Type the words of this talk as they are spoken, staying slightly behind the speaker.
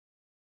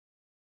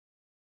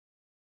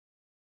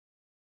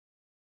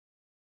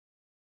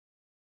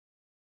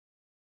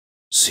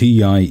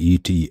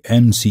CIET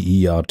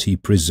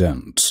NCERT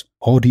presents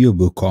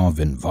Audiobook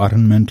of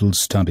Environmental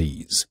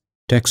Studies,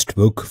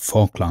 textbook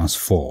for Class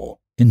 4,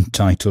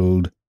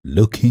 entitled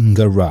Looking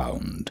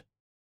Around.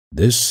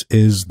 This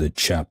is the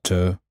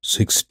chapter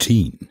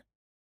 16,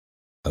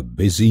 A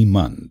Busy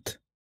Month,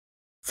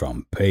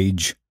 from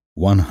page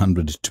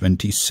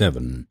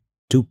 127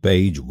 to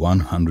page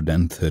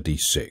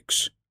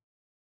 136.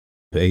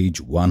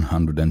 Page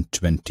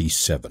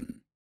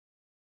 127.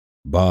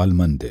 Bal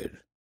Mandir,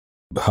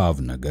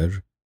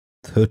 Bhavnagar,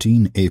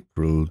 13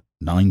 April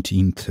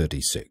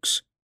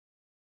 1936.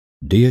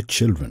 Dear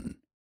children,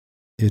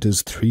 it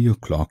is 3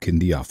 o'clock in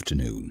the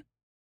afternoon.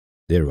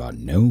 There are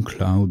no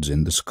clouds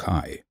in the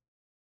sky.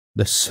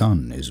 The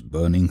sun is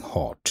burning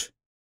hot.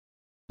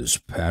 The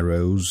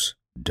sparrows,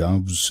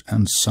 doves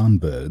and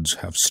sunbirds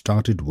have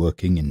started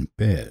working in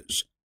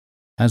pairs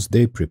as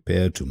they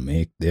prepare to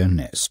make their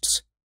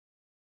nests.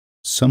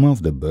 Some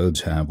of the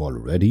birds have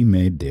already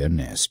made their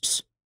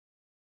nests.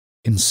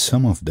 In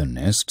some of the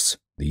nests,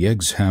 the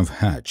eggs have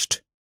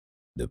hatched.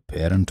 The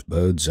parent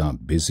birds are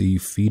busy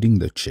feeding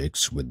the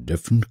chicks with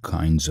different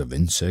kinds of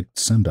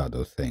insects and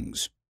other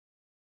things.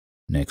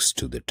 Next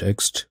to the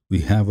text,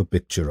 we have a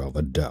picture of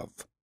a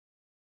dove.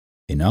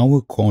 In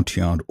our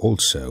courtyard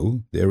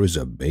also, there is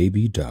a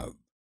baby dove.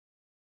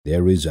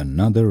 There is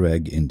another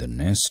egg in the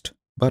nest,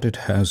 but it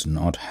has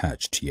not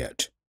hatched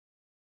yet.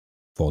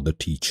 For the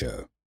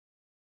teacher,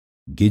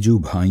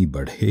 Gijubhai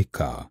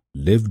Badheka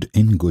lived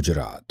in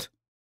Gujarat.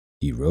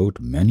 He wrote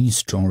many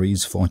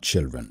stories for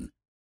children.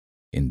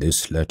 In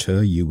this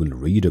letter, you will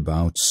read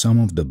about some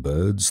of the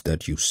birds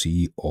that you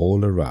see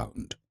all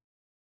around.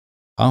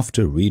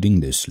 After reading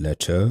this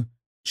letter,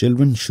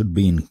 children should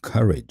be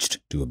encouraged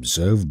to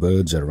observe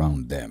birds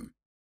around them.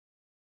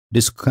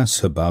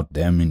 Discuss about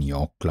them in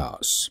your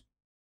class.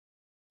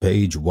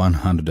 Page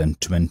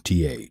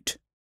 128.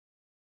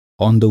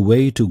 On the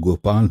way to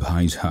Gopal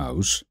Bhai's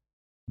house,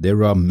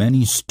 there are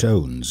many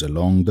stones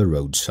along the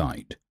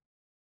roadside.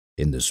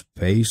 In the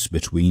space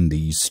between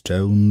these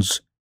stones,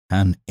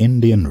 an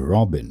Indian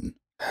robin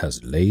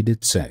has laid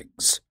its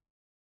eggs.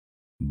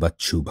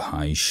 Bachchu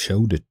Bhai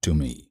showed it to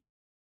me.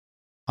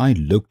 I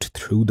looked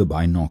through the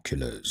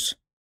binoculars.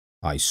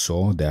 I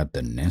saw that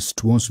the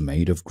nest was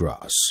made of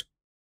grass.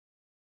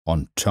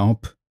 On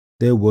top,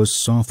 there were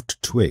soft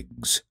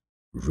twigs,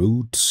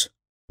 roots,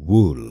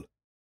 wool,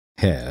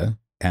 hair,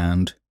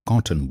 and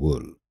cotton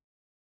wool.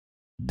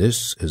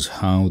 This is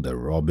how the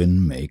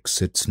robin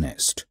makes its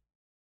nest.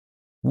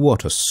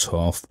 What a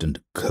soft and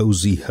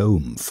cozy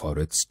home for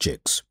its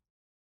chicks.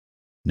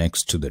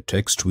 Next to the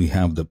text, we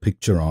have the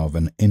picture of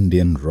an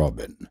Indian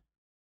robin.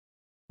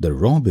 The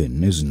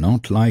robin is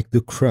not like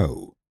the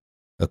crow.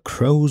 A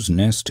crow's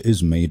nest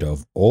is made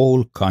of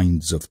all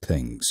kinds of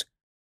things,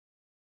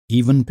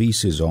 even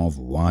pieces of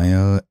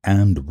wire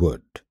and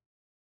wood.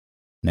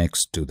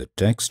 Next to the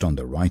text on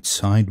the right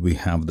side, we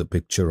have the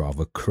picture of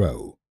a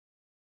crow.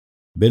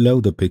 Below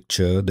the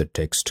picture, the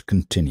text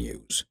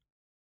continues.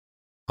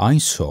 I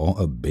saw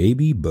a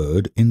baby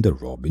bird in the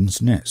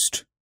robin's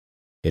nest.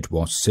 It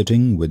was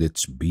sitting with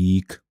its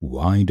beak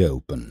wide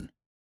open.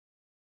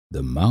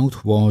 The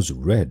mouth was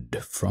red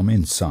from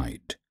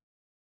inside.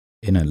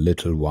 In a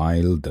little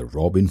while, the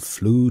robin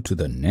flew to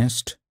the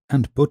nest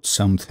and put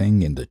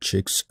something in the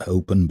chick's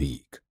open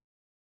beak.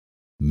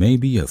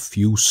 Maybe a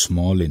few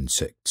small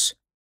insects.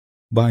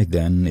 By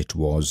then it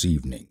was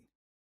evening.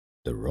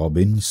 The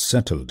robin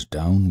settled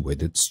down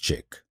with its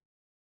chick.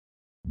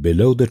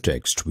 Below the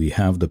text, we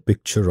have the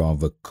picture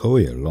of a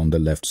koel on the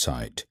left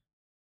side.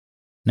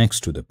 Next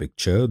to the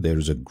picture, there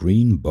is a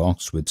green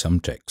box with some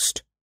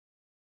text.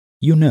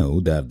 You know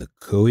that the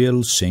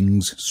koel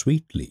sings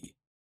sweetly.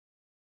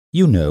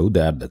 You know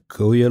that the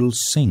koel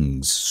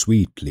sings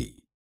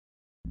sweetly.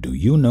 Do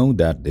you know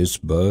that this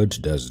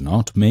bird does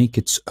not make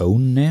its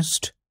own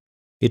nest?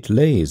 It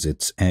lays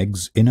its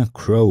eggs in a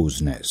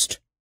crow's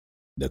nest.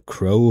 The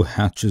crow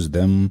hatches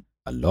them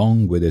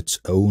along with its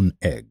own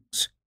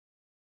eggs.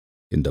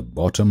 In the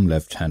bottom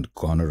left-hand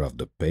corner of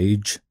the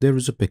page, there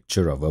is a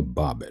picture of a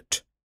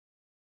barbet.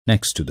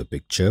 Next to the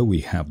picture,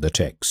 we have the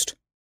text.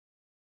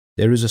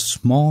 There is a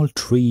small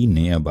tree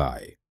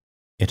nearby.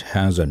 It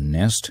has a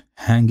nest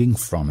hanging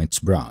from its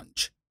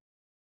branch.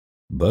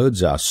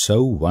 Birds are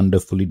so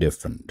wonderfully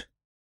different.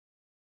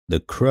 The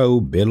crow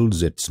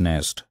builds its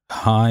nest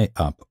high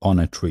up on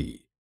a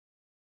tree.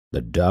 The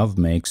dove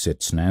makes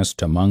its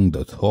nest among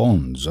the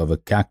thorns of a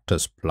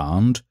cactus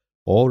plant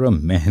or a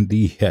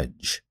mehndi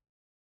hedge.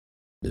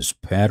 The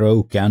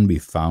sparrow can be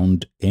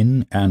found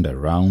in and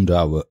around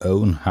our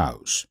own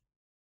house.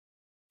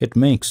 It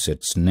makes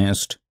its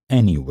nest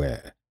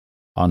anywhere,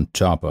 on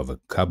top of a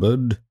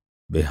cupboard,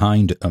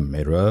 behind a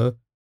mirror,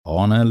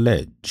 on a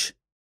ledge.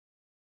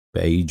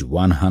 Page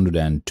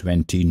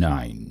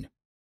 129.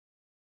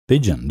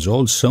 Pigeons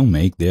also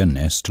make their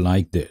nest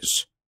like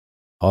this.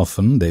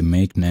 Often they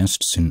make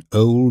nests in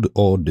old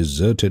or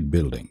deserted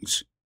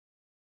buildings.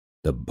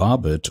 The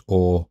barbet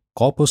or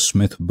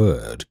coppersmith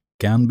bird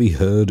can be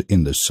heard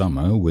in the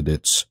summer with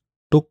its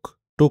tuk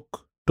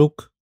tuk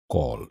tuk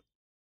call.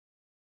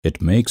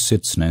 It makes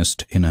its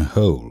nest in a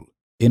hole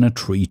in a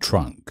tree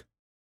trunk,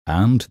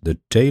 and the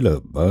tailor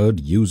bird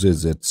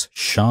uses its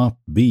sharp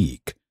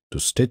beak to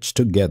stitch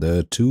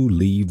together two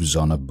leaves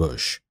on a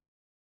bush.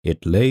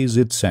 It lays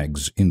its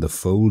eggs in the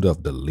fold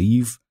of the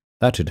leaf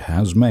that it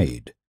has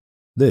made.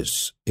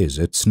 This is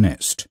its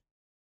nest.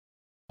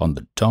 On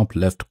the top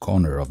left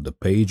corner of the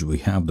page, we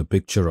have the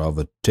picture of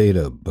a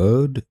tailor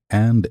bird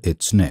and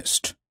its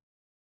nest.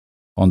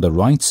 On the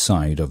right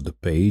side of the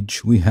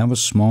page, we have a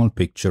small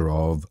picture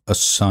of a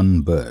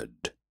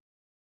sunbird.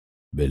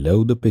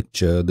 Below the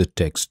picture, the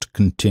text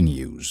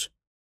continues.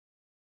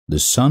 The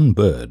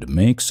sunbird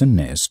makes a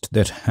nest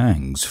that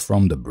hangs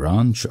from the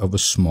branch of a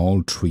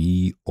small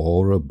tree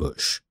or a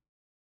bush.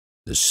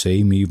 The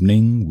same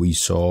evening, we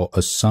saw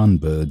a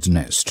sunbird's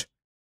nest.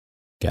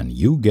 Can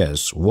you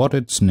guess what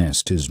its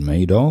nest is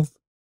made of?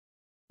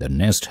 The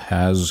nest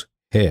has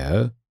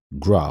hair,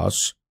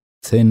 grass,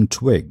 thin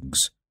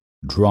twigs,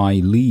 dry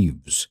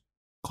leaves,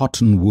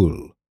 cotton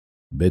wool,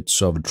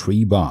 bits of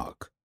tree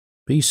bark,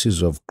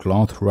 pieces of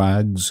cloth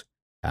rags,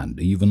 and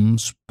even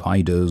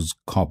spiders'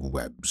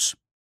 cobwebs.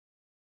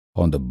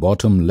 On the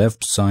bottom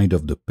left side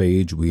of the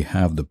page, we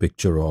have the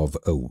picture of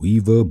a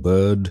weaver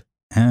bird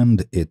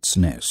and its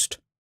nest.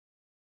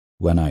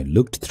 When I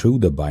looked through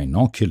the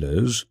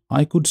binoculars,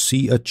 I could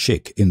see a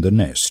chick in the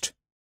nest.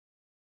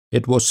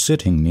 It was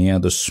sitting near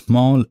the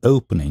small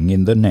opening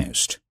in the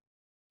nest.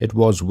 It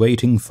was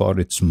waiting for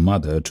its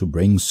mother to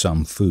bring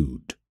some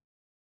food.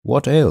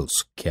 What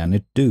else can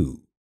it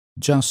do?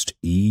 Just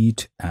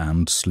eat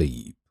and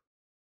sleep.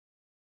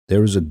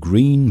 There is a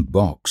green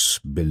box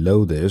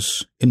below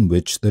this in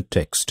which the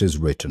text is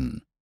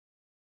written.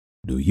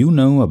 Do you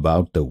know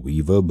about the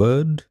weaver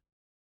bird?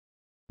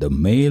 The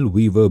male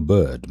weaver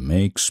bird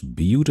makes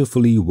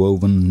beautifully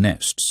woven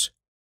nests.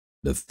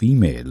 The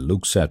female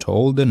looks at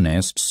all the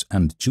nests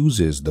and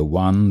chooses the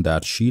one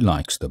that she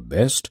likes the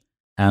best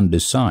and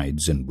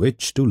decides in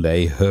which to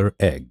lay her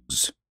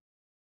eggs.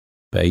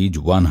 Page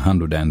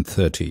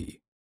 130.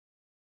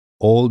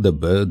 All the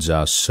birds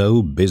are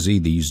so busy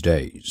these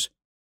days.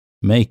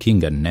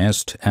 Making a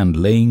nest and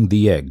laying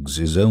the eggs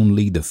is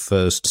only the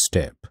first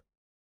step.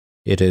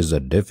 It is a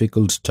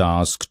difficult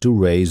task to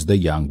raise the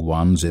young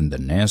ones in the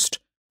nest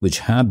which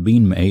had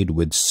been made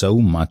with so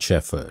much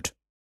effort.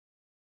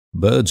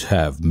 Birds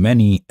have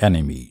many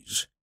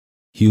enemies,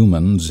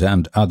 humans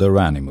and other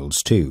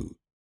animals too.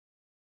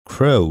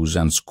 Crows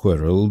and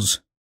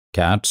squirrels,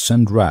 cats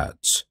and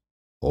rats,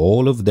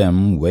 all of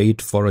them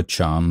wait for a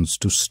chance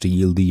to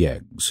steal the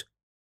eggs.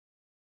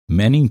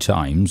 Many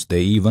times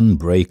they even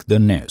break the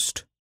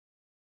nest.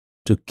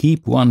 To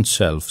keep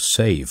oneself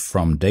safe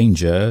from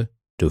danger,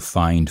 to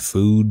find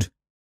food,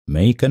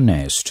 make a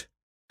nest,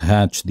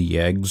 hatch the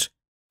eggs,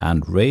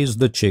 and raise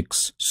the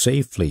chicks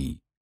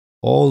safely,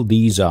 all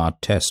these are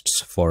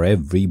tests for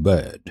every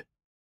bird.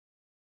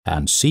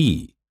 And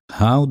see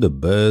how the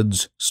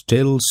birds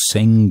still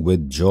sing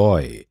with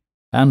joy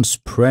and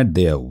spread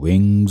their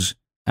wings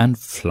and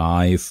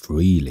fly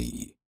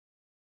freely.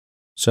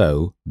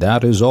 So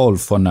that is all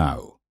for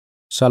now.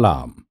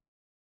 Salam.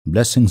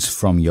 Blessings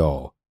from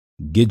your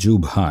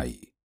Giju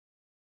Bhai.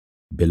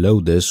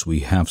 Below this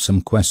we have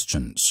some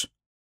questions.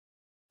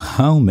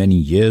 How many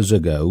years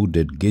ago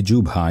did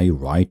Giju Bhai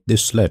write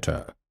this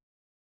letter?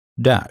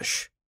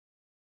 Dash.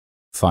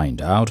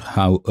 Find out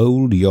how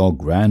old your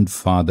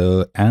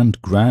grandfather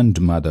and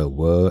grandmother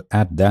were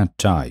at that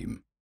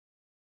time.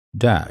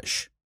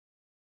 Dash.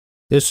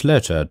 This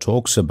letter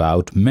talks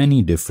about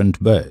many different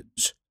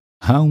birds.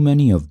 How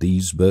many of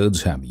these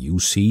birds have you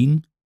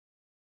seen?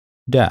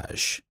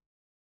 Dash.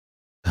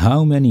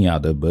 How many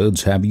other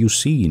birds have you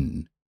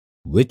seen?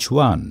 Which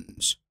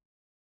ones?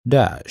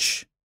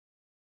 Dash.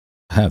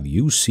 Have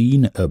you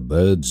seen a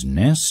bird's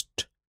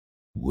nest?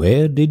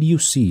 Where did you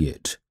see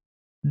it?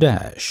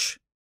 Dash.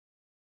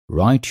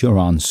 Write your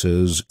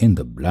answers in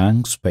the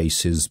blank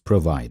spaces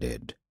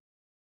provided.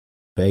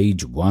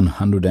 Page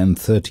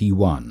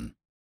 131.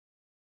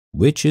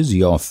 Which is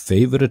your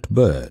favorite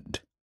bird?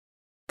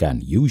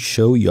 Can you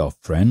show your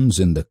friends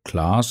in the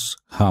class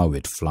how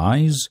it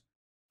flies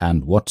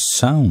and what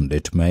sound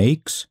it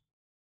makes?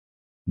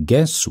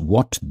 Guess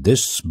what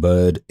this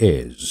bird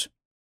is.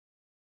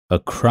 A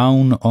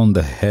crown on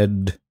the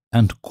head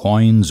and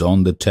coins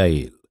on the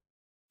tail.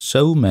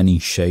 So many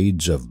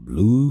shades of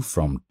blue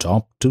from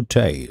top to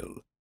tail.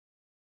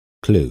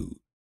 Clue.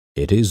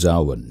 It is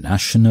our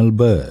national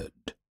bird.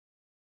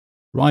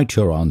 Write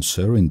your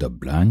answer in the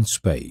blank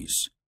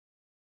space.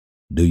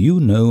 Do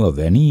you know of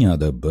any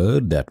other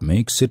bird that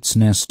makes its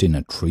nest in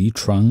a tree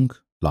trunk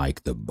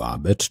like the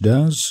barbet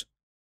does?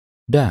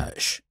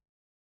 Dash.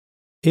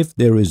 If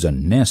there is a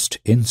nest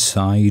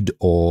inside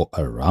or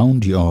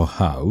around your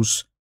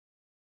house,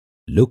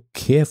 look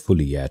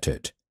carefully at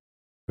it.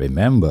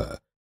 Remember,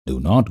 do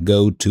not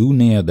go too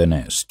near the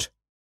nest,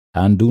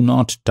 and do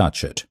not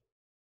touch it.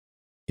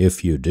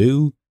 If you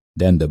do,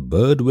 then the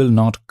bird will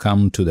not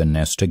come to the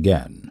nest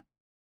again.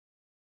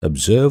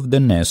 Observe the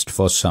nest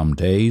for some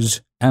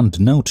days and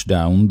note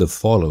down the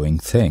following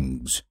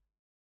things.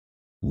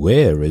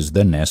 Where is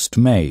the nest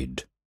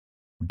made?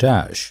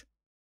 Dash.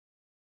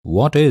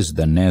 What is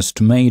the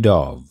nest made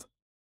of?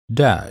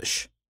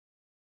 Dash.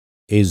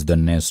 Is the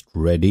nest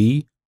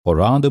ready or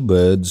are the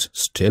birds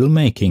still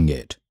making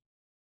it?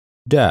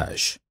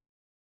 Dash.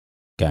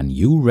 Can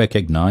you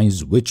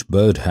recognize which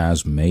bird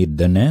has made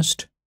the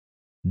nest?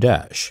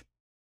 Dash.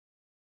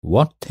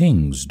 What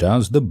things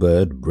does the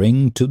bird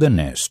bring to the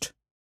nest?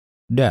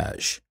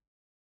 Dash.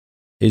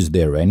 Is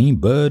there any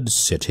bird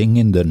sitting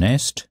in the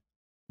nest?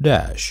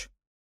 Dash.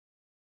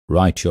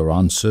 Write your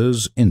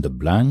answers in the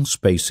blank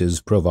spaces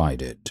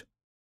provided.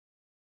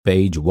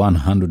 Page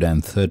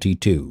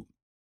 132.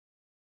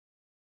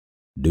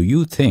 Do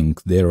you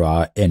think there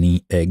are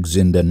any eggs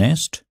in the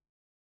nest?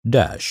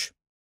 Dash.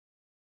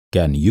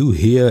 Can you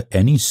hear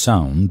any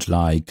sound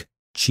like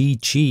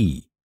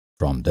chee-chee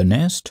from the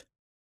nest?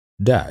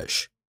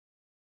 Dash.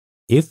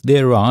 If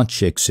there are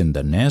chicks in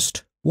the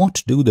nest,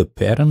 what do the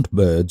parent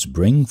birds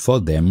bring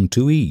for them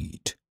to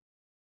eat?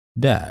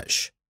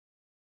 Dash.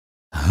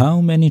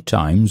 How many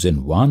times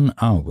in 1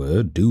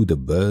 hour do the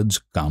birds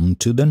come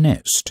to the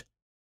nest?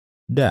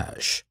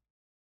 Dash.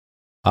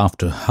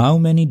 After how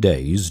many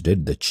days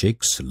did the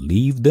chicks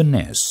leave the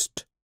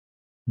nest?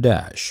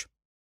 Dash.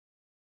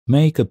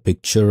 Make a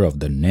picture of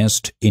the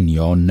nest in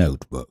your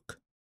notebook.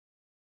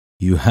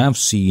 You have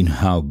seen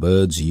how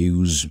birds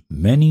use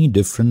many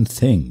different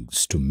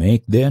things to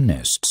make their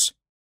nests.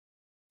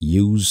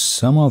 Use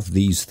some of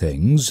these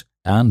things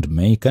and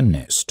make a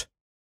nest.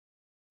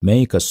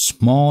 Make a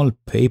small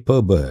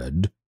paper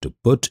bird to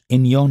put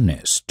in your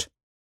nest.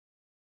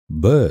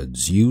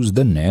 Birds use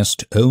the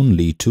nest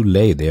only to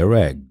lay their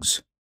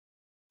eggs.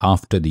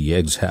 After the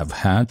eggs have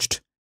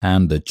hatched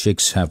and the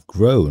chicks have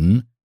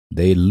grown,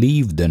 they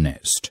leave the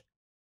nest.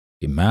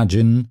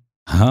 Imagine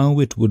how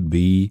it would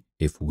be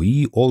if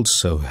we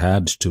also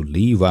had to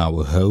leave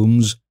our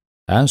homes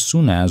as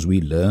soon as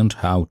we learned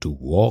how to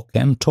walk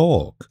and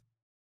talk.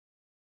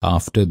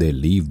 After they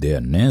leave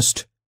their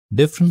nest,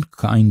 different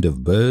kind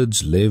of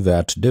birds live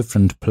at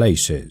different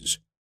places.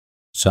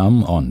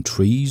 Some on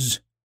trees,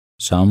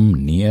 some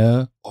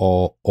near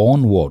or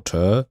on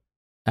water,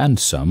 and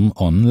some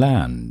on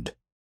land.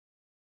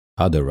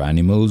 Other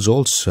animals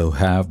also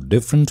have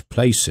different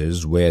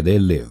places where they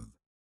live,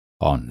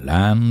 on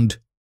land,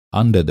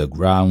 under the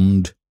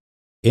ground,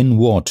 in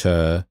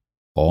water,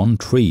 on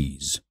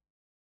trees.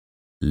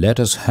 Let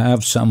us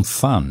have some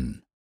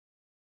fun.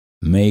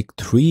 Make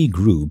 3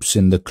 groups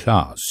in the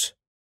class.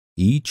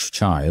 Each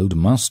child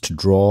must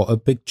draw a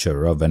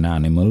picture of an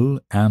animal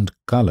and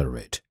color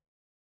it.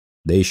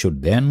 They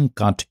should then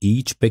cut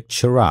each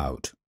picture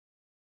out.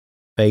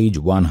 Page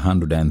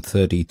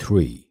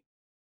 133.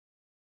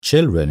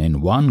 Children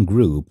in one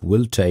group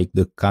will take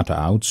the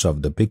cutouts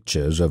of the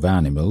pictures of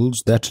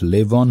animals that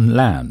live on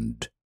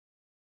land.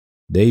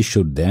 They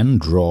should then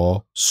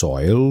draw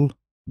soil,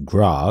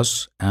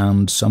 grass,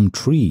 and some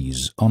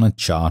trees on a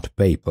chart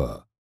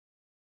paper.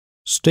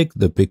 Stick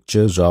the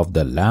pictures of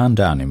the land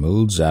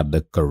animals at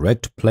the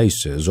correct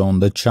places on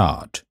the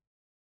chart.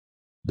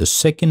 The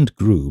second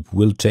group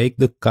will take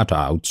the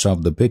cutouts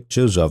of the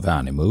pictures of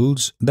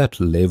animals that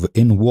live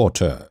in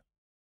water.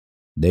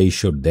 They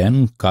should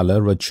then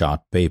color a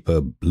chart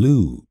paper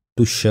blue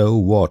to show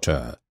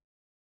water.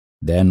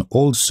 Then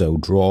also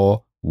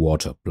draw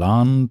water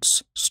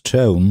plants,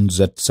 stones,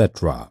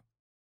 etc.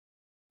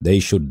 They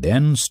should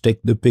then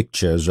stick the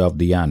pictures of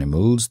the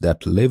animals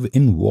that live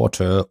in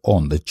water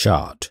on the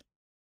chart.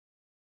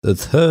 The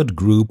third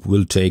group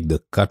will take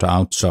the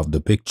cutouts of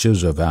the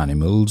pictures of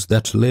animals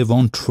that live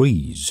on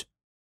trees.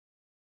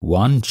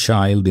 One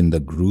child in the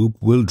group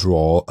will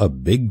draw a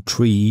big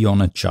tree on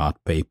a chart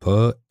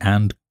paper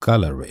and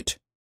color it.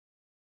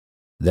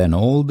 Then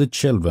all the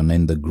children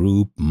in the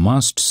group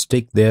must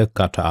stick their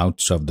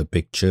cutouts of the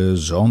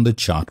pictures on the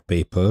chart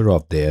paper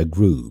of their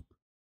group.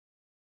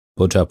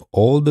 Put up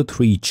all the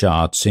 3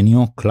 charts in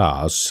your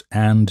class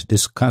and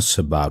discuss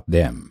about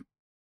them.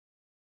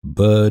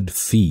 Bird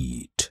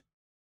feet.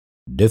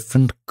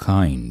 Different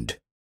kind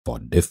for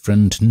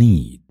different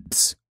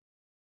needs.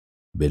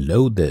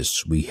 Below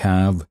this we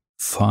have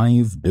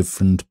 5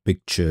 different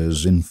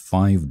pictures in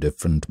 5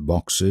 different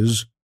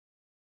boxes.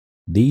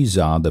 These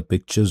are the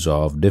pictures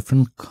of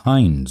different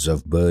kinds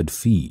of bird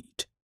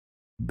feet.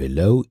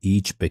 Below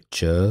each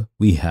picture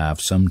we have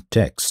some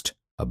text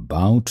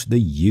about the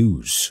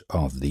use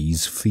of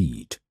these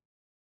feet.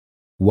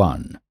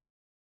 1.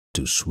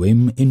 To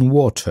swim in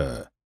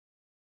water.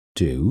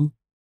 2.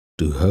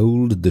 To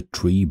hold the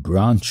tree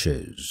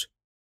branches.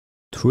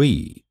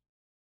 3.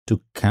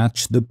 To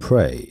catch the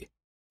prey,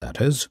 that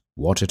is,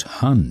 what it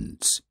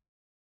hunts.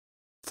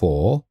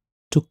 4.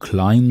 To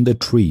climb the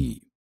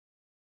tree.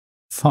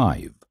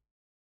 5.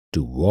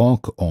 To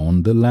walk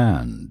on the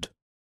land.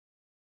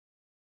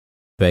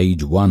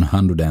 Page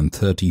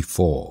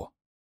 134.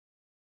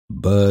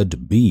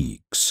 Bird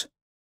beaks,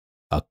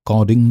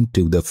 according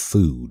to the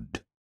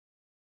food.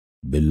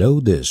 Below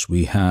this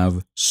we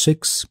have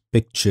 6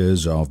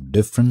 pictures of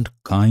different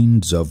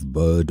kinds of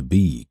bird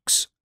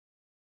beaks,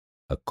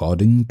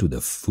 according to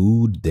the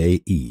food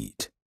they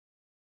eat.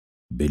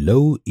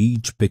 Below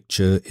each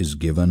picture is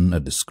given a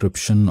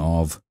description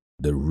of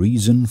the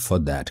reason for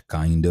that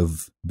kind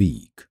of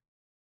beak.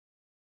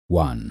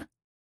 1.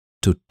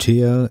 To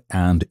tear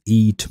and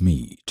eat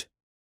meat.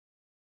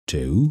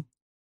 2.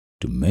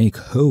 To make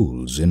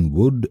holes in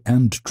wood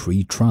and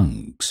tree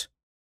trunks.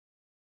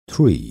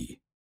 3.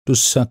 To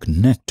suck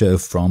nectar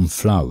from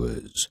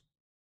flowers.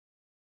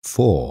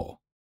 4.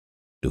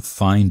 To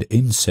find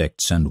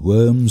insects and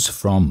worms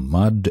from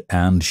mud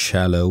and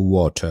shallow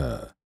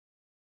water.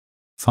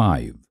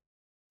 5.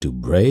 To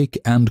break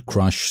and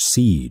crush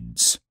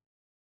seeds.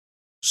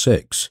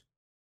 6.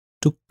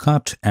 To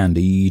cut and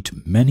eat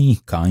many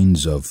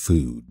kinds of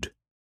food.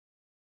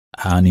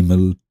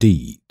 Animal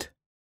teeth.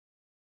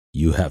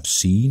 You have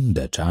seen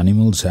that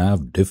animals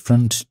have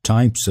different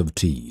types of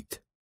teeth.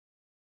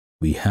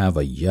 We have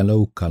a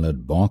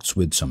yellow-colored box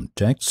with some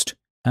text,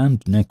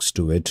 and next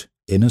to it,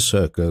 in a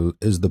circle,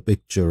 is the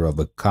picture of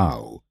a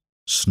cow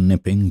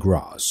snipping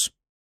grass.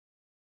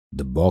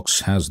 The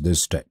box has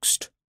this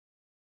text: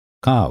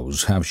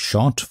 Cows have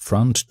short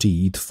front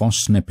teeth for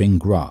snipping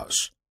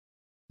grass.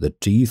 The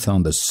teeth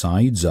on the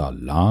sides are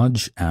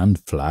large and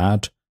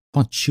flat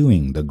for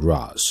chewing the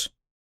grass.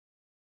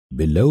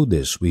 Below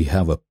this we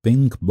have a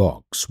pink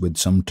box with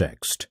some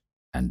text,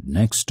 and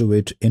next to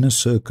it in a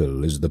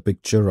circle is the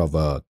picture of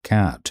a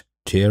cat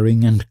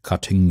tearing and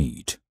cutting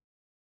meat.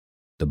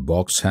 The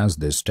box has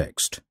this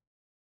text: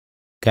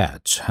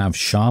 Cats have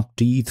sharp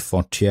teeth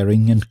for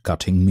tearing and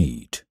cutting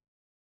meat.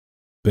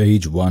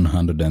 Page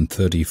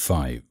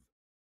 135.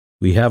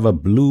 We have a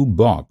blue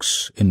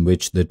box in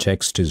which the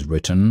text is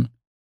written: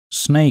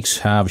 Snakes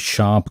have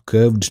sharp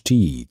curved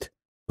teeth,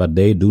 but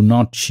they do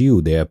not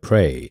chew their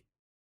prey.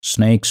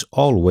 Snakes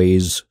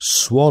always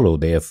swallow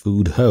their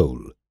food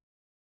whole.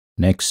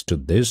 Next to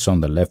this,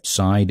 on the left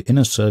side, in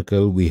a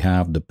circle, we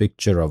have the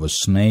picture of a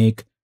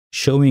snake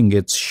showing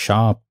its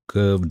sharp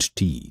curved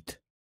teeth.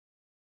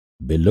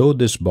 Below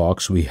this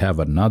box, we have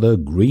another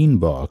green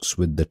box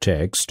with the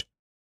text: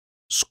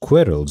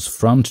 Squirrels'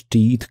 front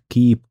teeth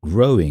keep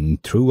growing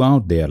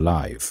throughout their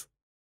life.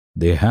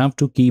 They have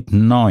to keep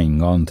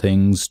gnawing on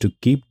things to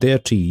keep their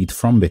teeth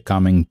from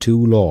becoming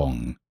too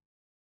long.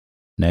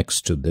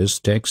 Next to this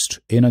text,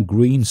 in a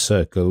green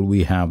circle,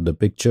 we have the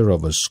picture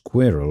of a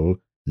squirrel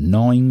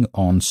gnawing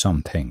on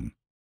something.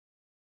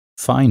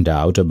 Find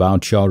out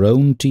about your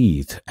own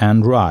teeth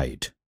and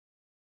write.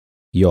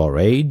 Your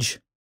age?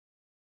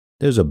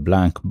 There's a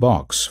blank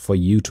box for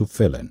you to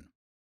fill in.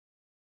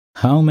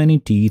 How many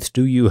teeth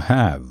do you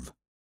have?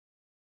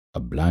 A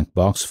blank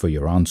box for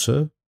your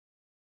answer.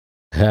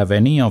 Have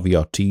any of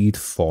your teeth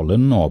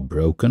fallen or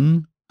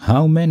broken?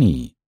 How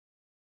many?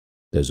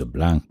 There's a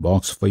blank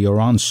box for your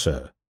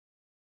answer.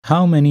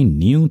 How many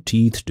new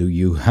teeth do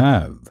you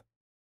have?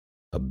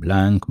 A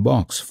blank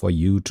box for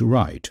you to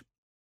write.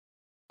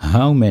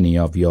 How many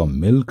of your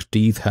milk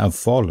teeth have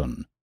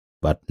fallen,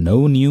 but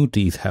no new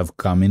teeth have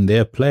come in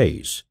their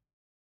place?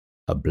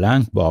 A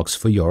blank box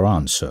for your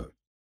answer.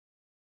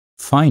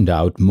 Find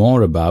out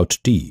more about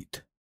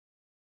teeth.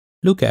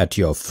 Look at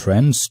your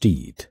friend's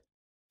teeth.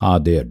 Are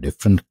there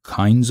different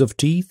kinds of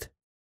teeth?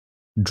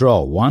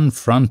 Draw one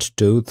front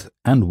tooth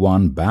and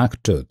one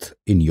back tooth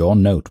in your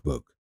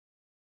notebook.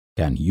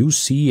 Can you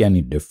see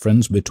any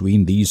difference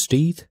between these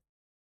teeth?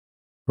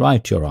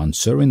 Write your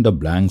answer in the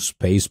blank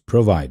space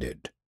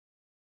provided.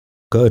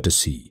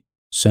 Courtesy,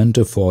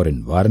 Center for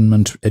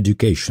Environment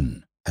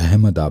Education,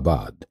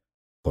 Ahmedabad,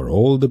 for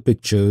all the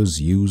pictures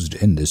used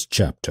in this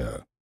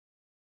chapter.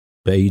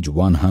 Page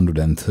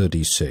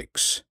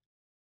 136.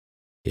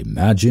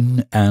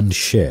 Imagine and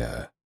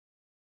share.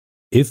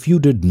 If you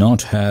did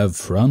not have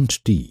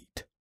front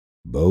teeth,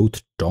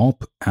 both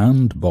top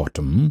and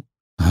bottom,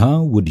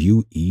 how would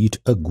you eat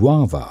a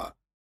guava?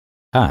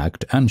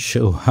 Act and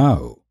show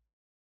how.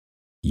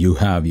 You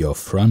have your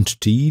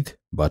front teeth,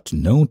 but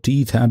no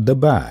teeth at the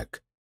back.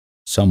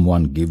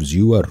 Someone gives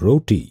you a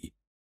roti.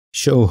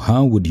 Show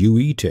how would you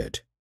eat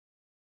it.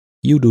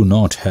 You do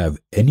not have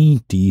any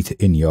teeth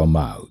in your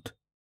mouth.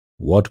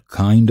 What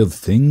kind of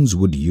things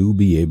would you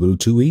be able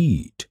to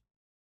eat?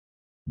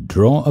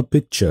 Draw a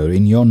picture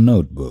in your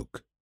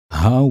notebook.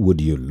 How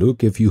would you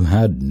look if you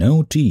had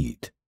no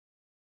teeth?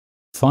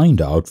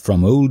 Find out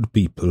from old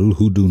people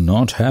who do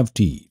not have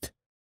teeth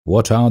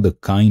what are the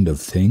kind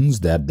of things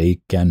that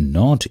they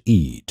cannot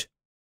eat.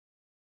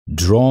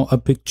 Draw a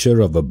picture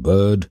of a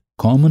bird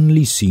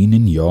commonly seen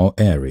in your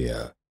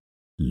area.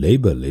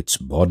 Label its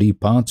body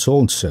parts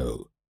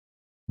also.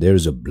 There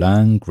is a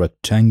blank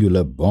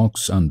rectangular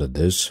box under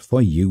this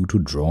for you to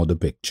draw the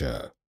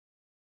picture.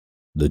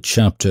 The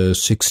chapter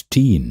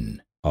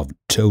 16 of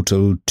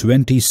total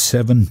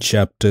 27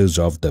 chapters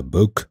of the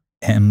book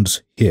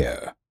ends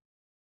here.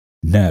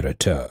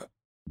 Narrator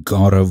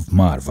Gaurav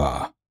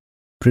Marva.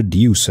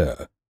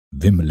 Producer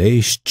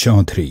Vimlesh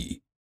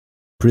Chaudhary.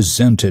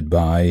 Presented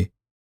by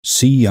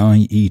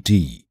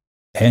CIET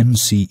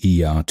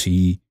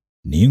NCERT,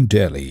 New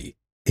Delhi,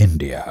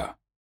 India.